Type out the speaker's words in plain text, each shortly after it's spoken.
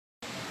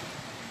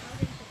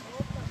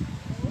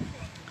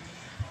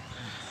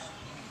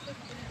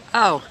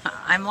Oh,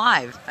 I'm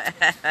live.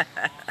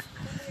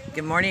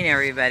 Good morning,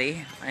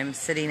 everybody. I'm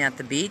sitting at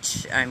the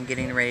beach. I'm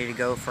getting ready to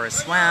go for a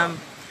swim.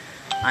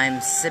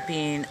 I'm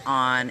sipping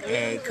on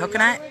a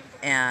coconut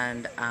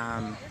and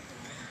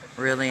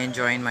really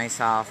enjoying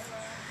myself.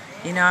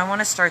 You know, I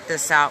want to start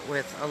this out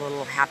with a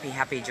little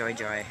happy, joy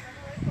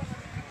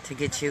to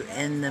get you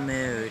in the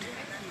mood.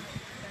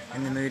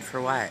 In the mood for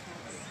what?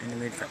 In the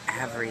mood for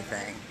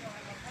everything.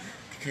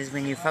 Because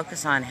when you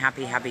focus on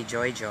happy,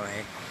 joy,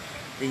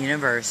 the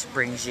universe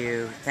brings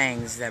you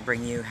things that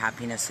bring you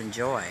happiness and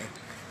joy.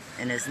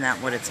 And isn't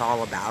that what it's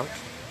all about?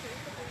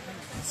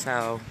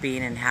 So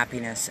being in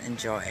happiness and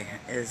joy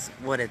is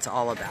what it's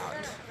all about.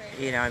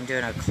 You know, I'm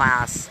doing a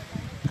class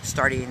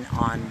starting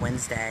on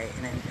Wednesday,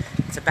 and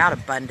it's about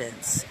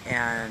abundance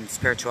and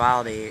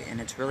spirituality,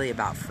 and it's really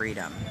about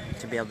freedom,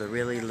 to be able to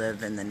really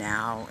live in the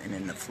now and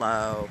in the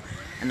flow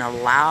and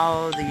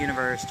allow the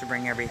universe to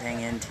bring everything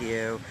into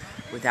you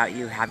without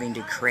you having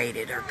to create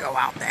it or go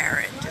out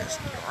there and just,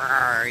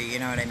 you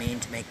know what I mean,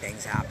 to make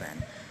things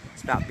happen.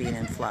 It's about being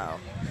in flow.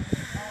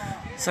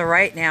 So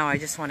right now, I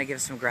just want to give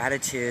some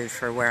gratitude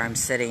for where I'm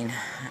sitting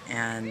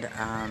and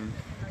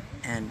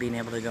being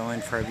able to go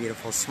in for a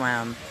beautiful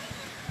swim.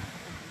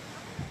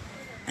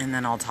 And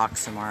then I'll talk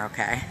some more,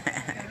 okay?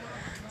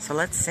 So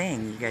let's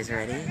sing. You guys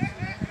ready?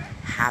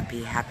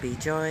 Happy,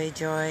 joy,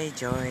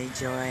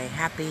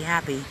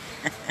 happy.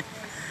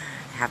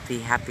 Happy,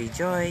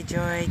 joy,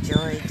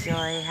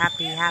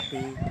 happy.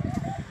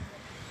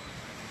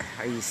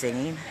 Are you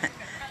singing?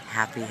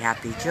 Happy,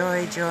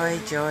 joy,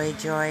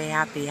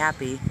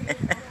 happy.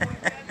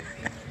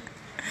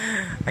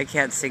 I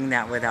can't sing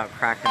that without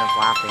cracking up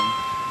laughing.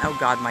 Oh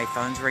God, my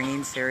phone's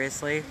ringing,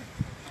 seriously?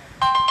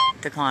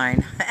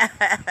 Decline.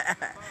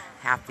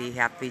 Happy,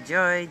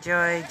 joy,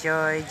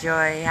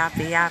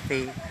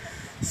 happy.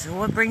 So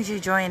what brings you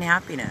joy and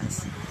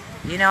happiness?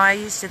 You know, I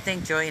used to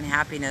think joy and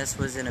happiness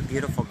was in a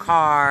beautiful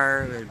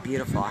car, a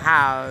beautiful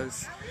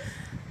house,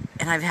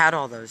 and I've had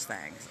all those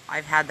things.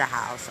 I've had the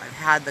house, I've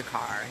had the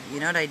car.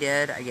 You know what I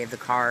did? I gave the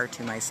car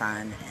to my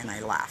son and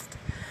I left.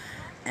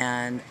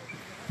 And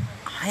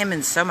I am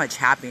in so much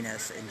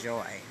happiness and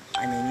joy.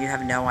 I mean, you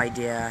have no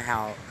idea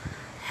how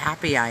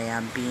happy I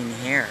am being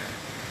here.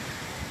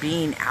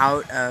 Being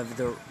out of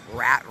the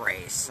rat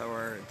race,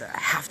 or the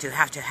have to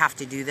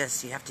do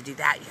this, you have to do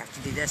that, you have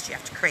to do this, you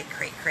have to create.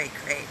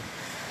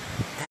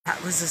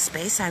 That was the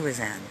space I was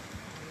in.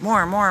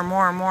 More.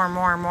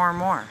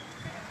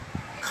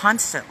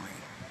 Constantly.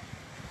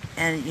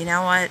 And you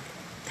know what?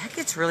 That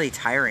gets really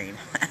tiring.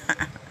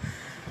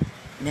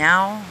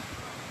 Now,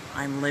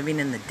 I'm living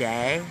in the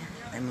day,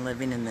 I'm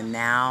living in the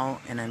now,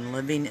 and I'm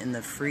living in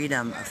the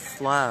freedom of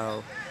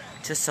flow,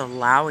 just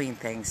allowing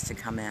things to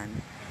come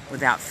in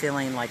without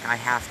feeling like I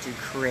have to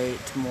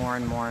create more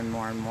and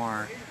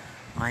more.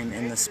 I'm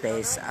in the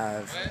space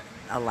of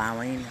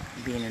allowing,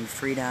 being in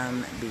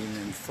freedom, being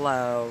in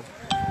flow.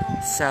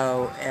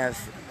 So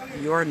if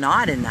you're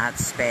not in that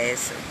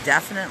space,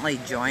 definitely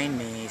join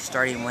me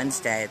starting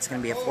Wednesday. It's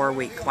going to be a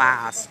 4-week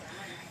class,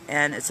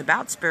 and it's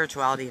about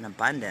spirituality and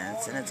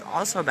abundance, and it's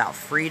also about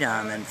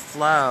freedom and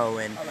flow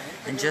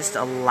and just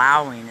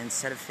allowing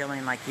instead of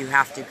feeling like you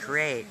have to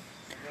create.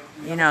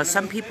 You know,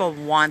 some people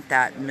want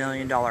that $1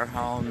 million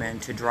home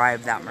and to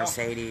drive that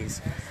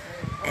Mercedes,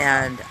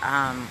 and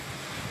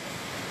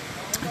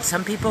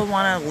some people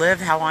want to live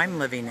how I'm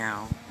living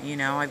now. You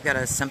know, I've got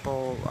a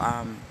simple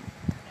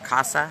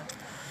casa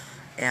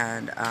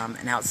and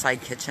an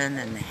outside kitchen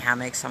and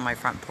hammocks on my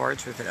front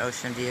porch with an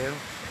ocean view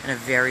in a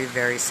very,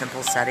 very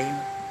simple setting.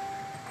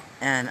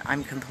 And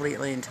I'm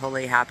completely and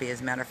totally happy.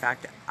 As a matter of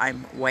fact,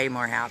 I'm way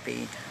more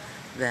happy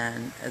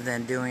than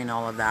doing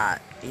all of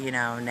that. You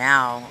know,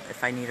 now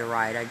if I need a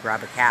ride, I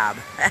grab a cab.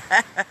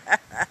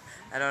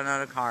 I don't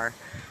own a car.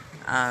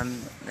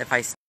 If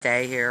I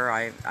stay here,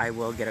 I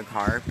will get a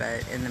car,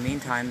 but in the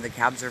meantime, the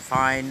cabs are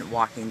fine,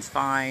 walking's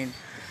fine.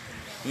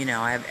 You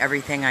know, I have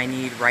everything I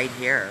need right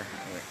here,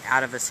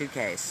 out of a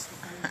suitcase.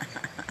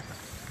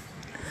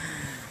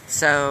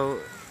 So,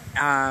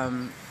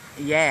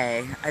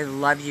 yay. I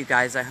love you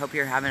guys. I hope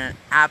you're having an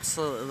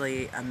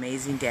absolutely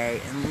amazing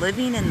day and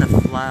living in the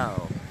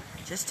flow.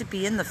 Just to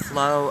be in the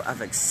flow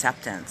of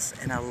acceptance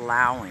and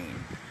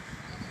allowing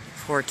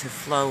for it to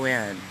flow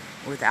in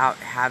without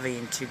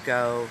having to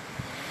go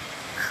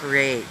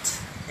create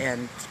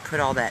and put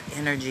all that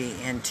energy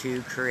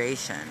into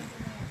creation.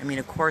 I mean,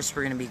 of course,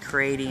 we're going to be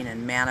creating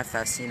and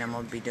manifesting, and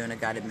we'll be doing a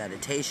guided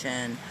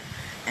meditation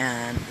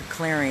and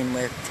clearing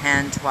with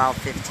 10, 12,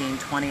 15,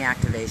 20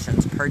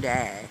 activations per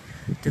day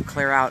to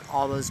clear out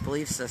all those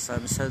belief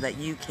systems so that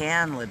you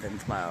can live in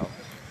flow,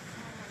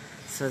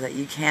 so that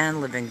you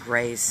can live in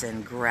grace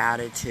and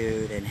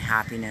gratitude and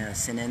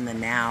happiness and in the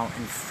now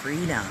and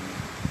freedom.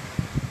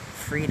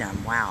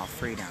 Freedom, wow,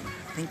 freedom.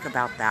 Think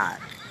about that.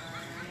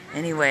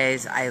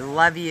 Anyways, I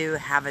love you.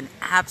 Have an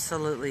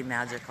absolutely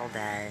magical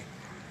day.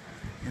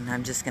 And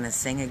I'm just going to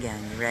sing again.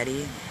 You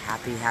ready?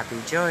 Happy,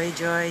 joy,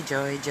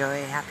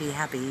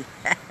 happy.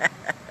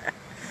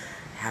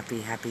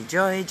 Happy,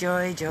 joy,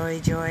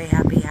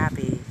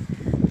 happy.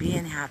 Be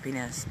in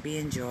happiness, be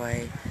in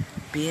joy,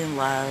 be in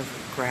love,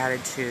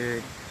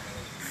 gratitude,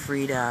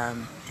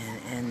 freedom,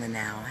 and in the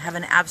now. Have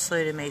an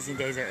absolute amazing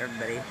day there,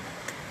 everybody.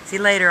 See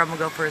you later. I'm going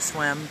to go for a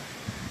swim.